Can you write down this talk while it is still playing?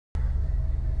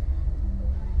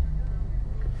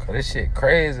Cause this shit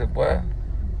crazy, boy.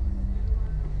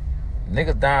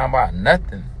 Niggas dying about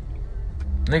nothing.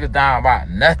 Niggas dying about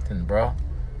nothing, bro.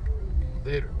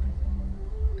 Literally.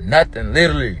 Nothing,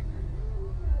 literally.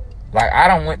 Like, I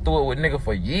done went through it with niggas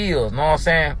for years, know what I'm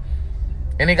saying?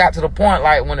 And it got to the point,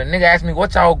 like, when a nigga asked me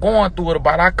what y'all going through it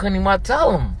about, I couldn't even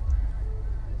tell him.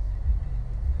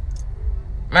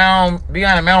 Man, be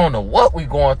honest, man, I don't know what we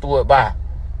going through it by.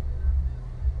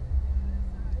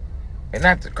 And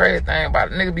that's the crazy thing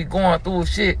about it. Nigga be going through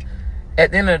shit.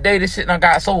 At the end of the day, this shit done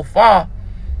got so far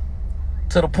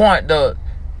to the point that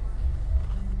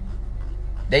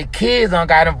they kids done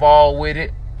got involved with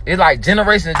it. It's like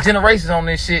generations and generations on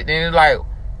this shit. Then it's like,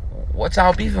 what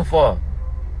y'all beefing for?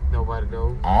 Nobody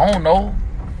knows. I don't know.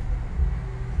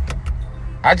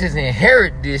 I just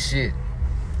inherit this shit.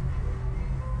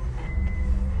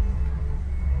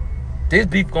 This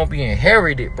beef gonna be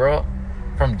inherited, bro.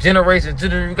 From generation to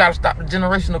generation. You gotta stop the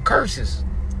generational curses.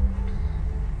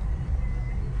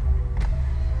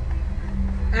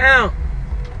 Ow.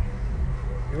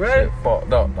 You ready? Shit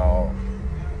fucked up, dog.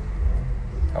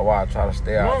 That's why I try to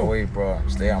stay out the way, bro.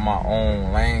 Stay out my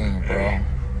own lane, bro.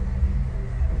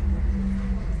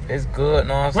 It's good,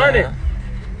 know what I'm saying?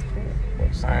 But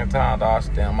at the same time, dog, I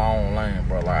stay in my own lane,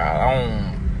 bro. Like, I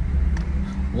don't...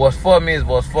 What's for me is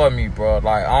what's for me, bro.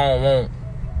 Like, I don't want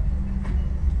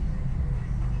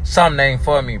something that ain't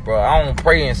for me, bro. I don't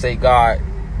pray and say, God,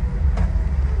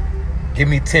 give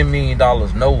me $10 million.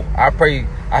 No. I pray,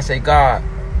 I say, God,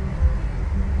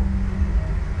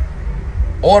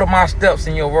 order my steps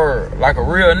in your word. Like a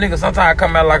real nigga. Sometimes I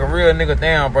come out like a real nigga.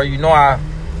 Damn, bro. You know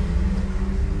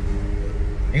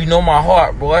my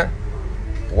heart, boy.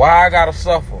 Why I gotta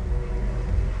suffer?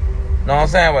 Know what I'm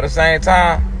saying? But at the same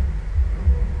time,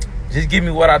 just give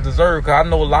me what I deserve. Because I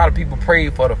know a lot of people pray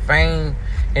for the fame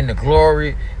and the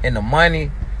glory and the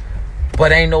money,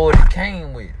 but ain't know what it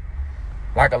came with.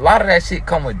 Like, a lot of that shit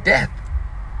come with death.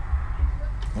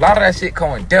 A lot of that shit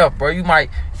come with death, bro. You might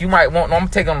want, I'm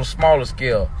taking on a smaller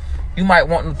scale. You might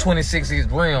want them 26-inch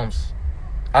rims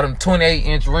or them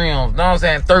 28-inch rims. Know what I'm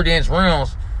saying? 30-inch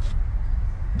rims.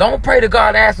 Don't pray to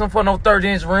God asking for no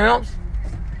 30-inch rims.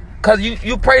 Because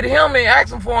you pray to him and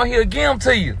ask him for them, he'll give them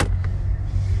to you.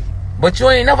 But you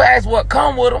ain't never asked what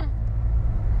come with them.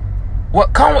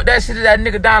 What come with that shit is that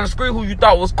nigga down the street who you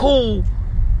thought was cool.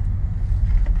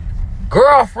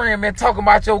 Girlfriend been talking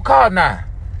about your car now.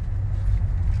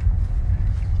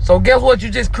 So guess what? You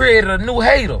just created a new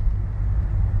hater.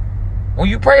 When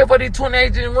you pray for these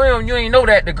 28-inch rims, you ain't know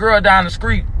that the girl down the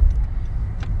street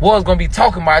was gonna be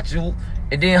talking about you,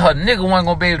 and then her nigga wasn't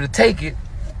gonna be able to take it.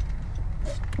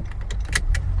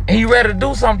 And he ready to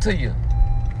do something to you.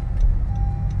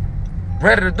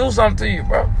 Ready to do something to you,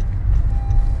 bro.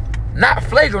 Not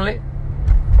flagrantly.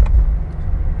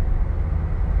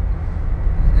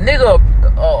 Nigga,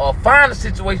 find a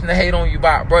situation to hate on you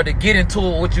about, bro, to get into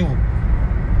it with you.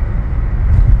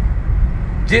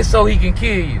 Just so he can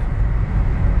kill you.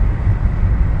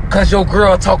 Cause your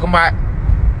girl talking about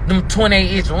them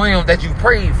 28-inch rims that you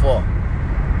prayed for.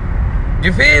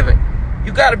 You feel me?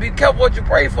 You gotta be careful what you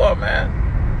pray for, man.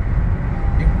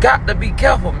 You got to be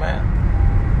careful, man.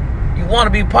 You want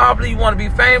to be popular, you want to be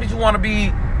famous, you want to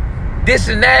be this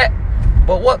and that.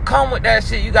 But what come with that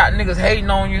shit? You got niggas hating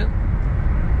on you.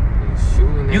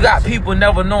 You got people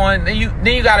never knowing. Then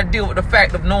you got to deal with the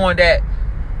fact of knowing that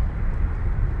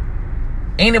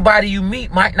anybody you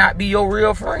meet might not be your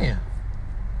real friend.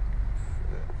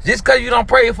 Just because you don't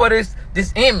pray for this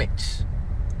image.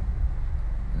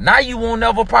 Now you won't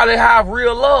never probably have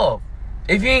real love.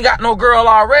 If you ain't got no girl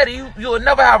already, you'll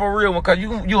never have a real one, because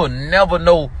you'll never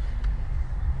know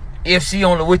if she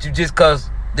only with you just because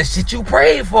the shit you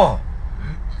prayed for.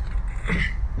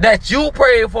 That you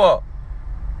prayed for.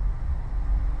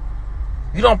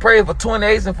 You don't pray for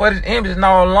 28s and for this image and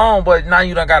all along, but now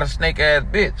you done got a snake ass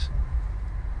bitch.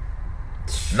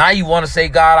 Now you want to say,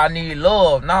 God, I need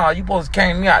love. Nah, you supposed to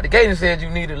came me out the gate and said you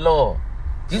needed love.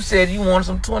 You said you wanted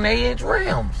some 28-inch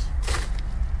rims.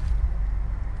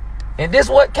 And this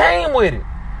what came with it.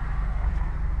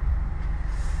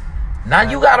 Now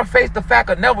you got to face the fact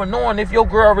of never knowing if your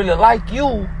girl really like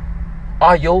you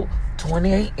or your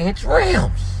 28-inch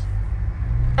rims.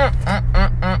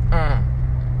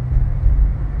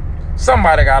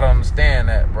 Somebody got to understand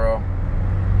that, bro.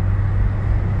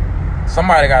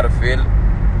 Somebody got to feel it.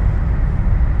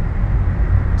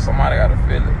 Somebody got to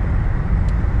feel it.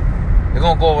 It's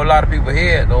going to go over a lot of people's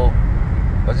head, though.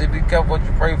 But just be careful what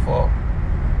you pray for.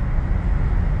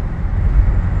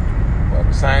 But at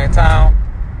the same time,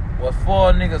 what's for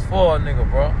a nigga's for a nigga,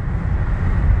 bro.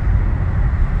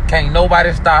 Can't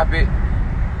nobody stop it.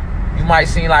 You might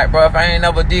seem like, bro, if I ain't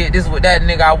never did this with that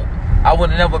nigga, I would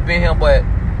have never been here, but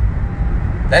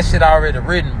that shit already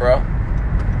written, bro.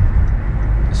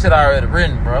 That shit already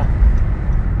written, bro.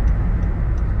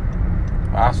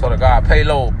 I swear to God,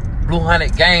 Payload, Blue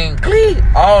Hundred Gang, Clee,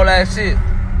 all that shit.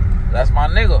 That's my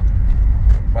nigga.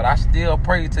 But I still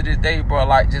pray to this day, bro,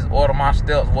 like, just order my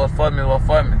steps. What's for me, what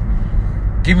for me.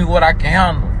 Give me what I can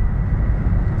handle.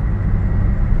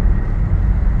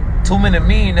 Too many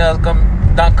millionaires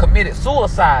done committed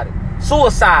suicide.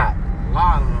 Suicide. A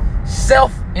lot of them.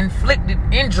 Self-inflicted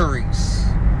injuries.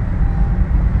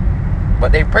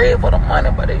 But they prayed for the money,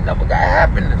 but they never got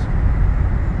happiness.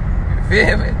 You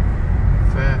feel me?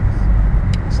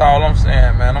 Facts. That's all I'm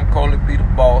saying, man. I'm Koly P, the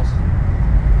boss.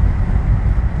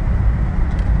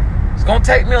 It's gonna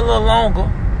take me a little longer.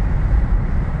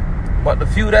 But the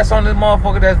few that's on this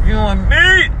motherfucker that's viewing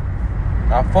me,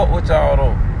 I fuck with y'all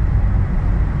though.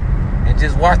 And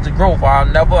just watch the growth.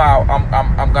 I'm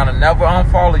gonna never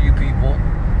unfollow you people.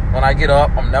 When I get up,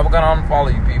 I'm never gonna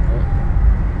unfollow you people.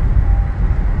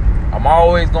 I'm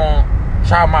always gonna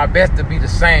try my best to be the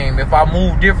same. If I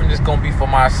move different, it's gonna be for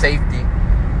my safety.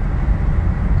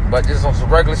 But just on some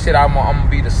regular shit, I'm gonna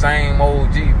be the same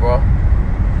OG, bro.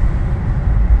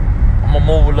 I'm gonna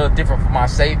move a little different for my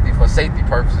safety, for safety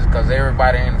purposes, because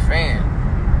everybody ain't a fan.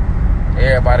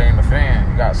 Everybody ain't a fan.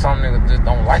 You got some niggas just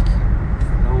don't like you.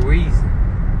 For no reason.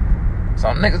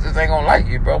 Some niggas just ain't gonna like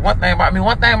you, bro. One thing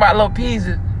about Lil P's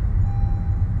is,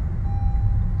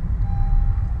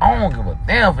 I don't give a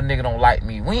damn if a nigga don't like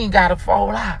me. We ain't gotta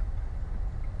fall out.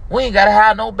 We ain't gotta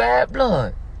have no bad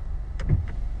blood.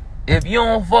 If you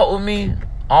don't fuck with me,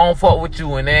 I don't fuck with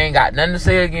you, and they ain't got nothing to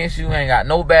say against you, ain't got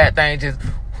no bad thing,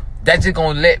 that's just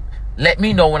gonna let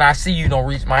me know when I see you don't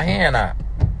reach my hand out.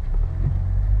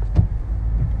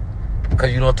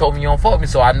 Cause you done told me you don't fuck with me,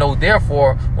 so I know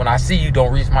therefore when I see you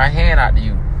don't reach my hand out to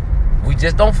you. We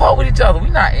just don't fuck with each other. We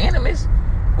not enemies.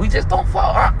 We just don't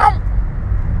fuck.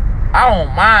 I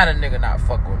don't mind a nigga not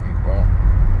fuck with me, bro.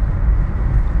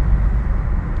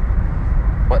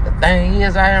 But the thing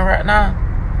is, I am right now,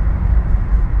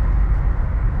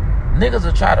 niggas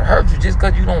will try to hurt you just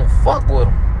cause you don't fuck with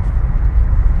them.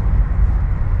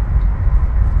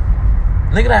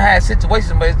 Nigga done had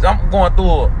situations, but I'm going through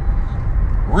a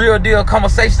real deal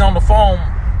conversation on the phone.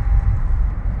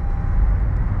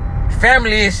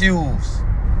 Family issues.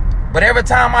 But every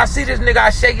time I see this nigga,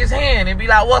 I shake his hand and be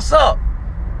like, what's up?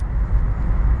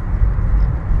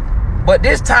 But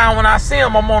this time when I see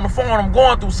him, I'm on the phone, I'm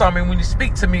going through something. When he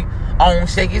speak to me, I don't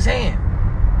shake his hand.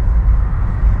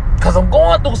 Because I'm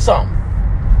going through something.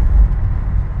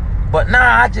 But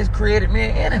now I just created me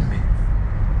an enemy.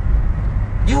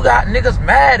 You got niggas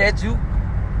mad at you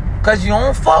because you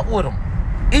don't fuck with them.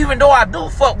 Even though I do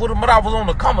fuck with him, but I was on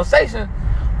the conversation.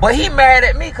 But he mad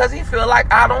at me because he feel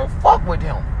like I don't fuck with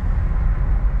him.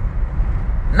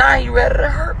 Now he ready to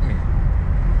hurt me.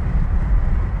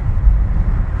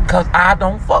 Because I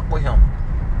don't fuck with him.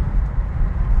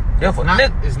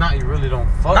 It's not you really don't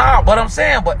fuck with him. Nah, but I'm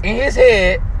saying, but in his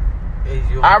head,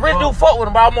 I really do fuck with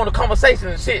him, but I'm on the conversation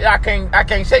and shit. I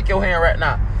can't shake your hand right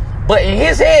now. But in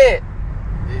his head,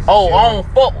 I don't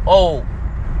fuck. Oh,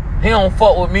 he don't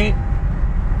fuck with me.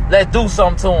 Let's do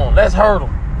something to him. Let's hurt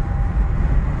him.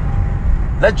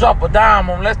 Let's drop a dime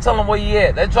on him. Let's tell him where he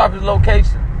at. Let's drop his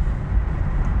location.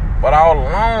 But all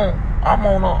along, I'm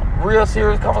on a real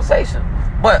serious conversation.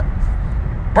 But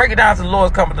break it down to the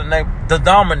Lord's Company, the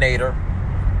Dominator.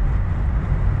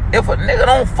 If a nigga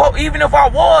don't fuck, even if I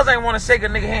ain't want to shake a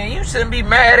nigga hand, you shouldn't be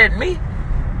mad at me.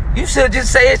 You should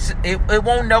just say it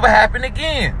won't never happen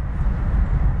again.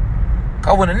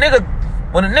 Cause when a nigga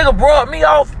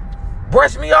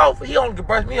brushed me off, he only can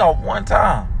brush me off one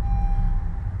time.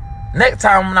 Next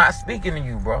time I'm not speaking to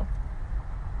you, bro.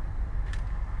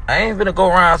 I ain't finna go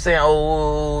around saying,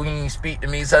 oh, you ain't speak to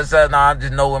me, such. Nah, I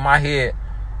just know in my head,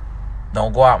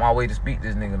 don't go out my way to speak to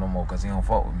this nigga no more, cause he don't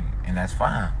fuck with me. And that's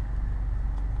fine.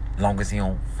 Long as he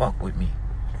don't fuck with me.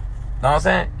 Know what I'm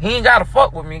saying? He ain't gotta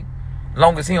fuck with me,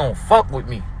 long as he don't fuck with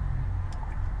me.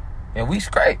 And we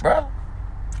straight, bro.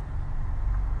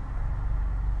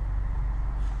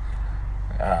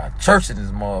 Church in this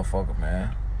motherfucker,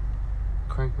 man.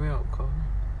 Crank me up, Koly.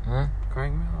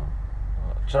 Crank me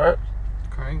up. Church?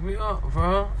 Crank me up,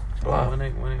 bro. What? When they.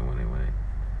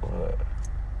 What?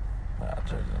 Nah,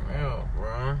 church in Crank me up,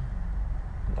 bro.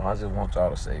 No, I just want y'all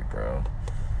to say, bro.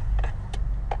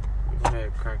 Go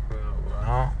ahead, crank me up, bro.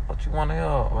 Huh? What you want to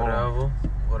hear?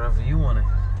 Whatever you want to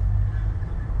hear.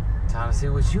 Time to see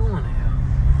what you want to hear.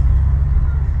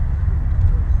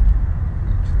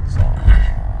 So,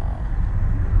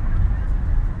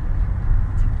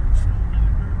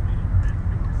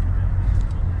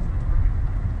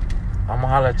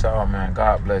 holler at y'all, man.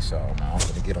 God bless y'all, man. I'm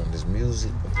gonna get on this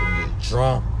music. I'm gonna get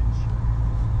drunk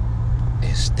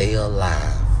and stay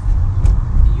alive.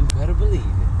 You better believe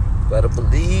it. Better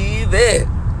believe it.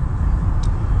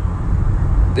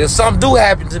 If something do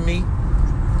happen to me,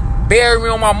 bury me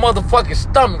on my motherfucking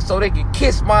stomach so they can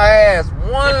kiss my ass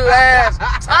one last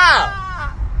time.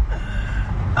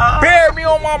 Bury me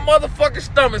on my motherfucking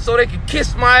stomach so they can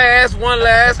kiss my ass one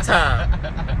last time.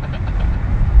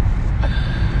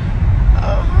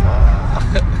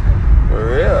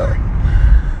 For real.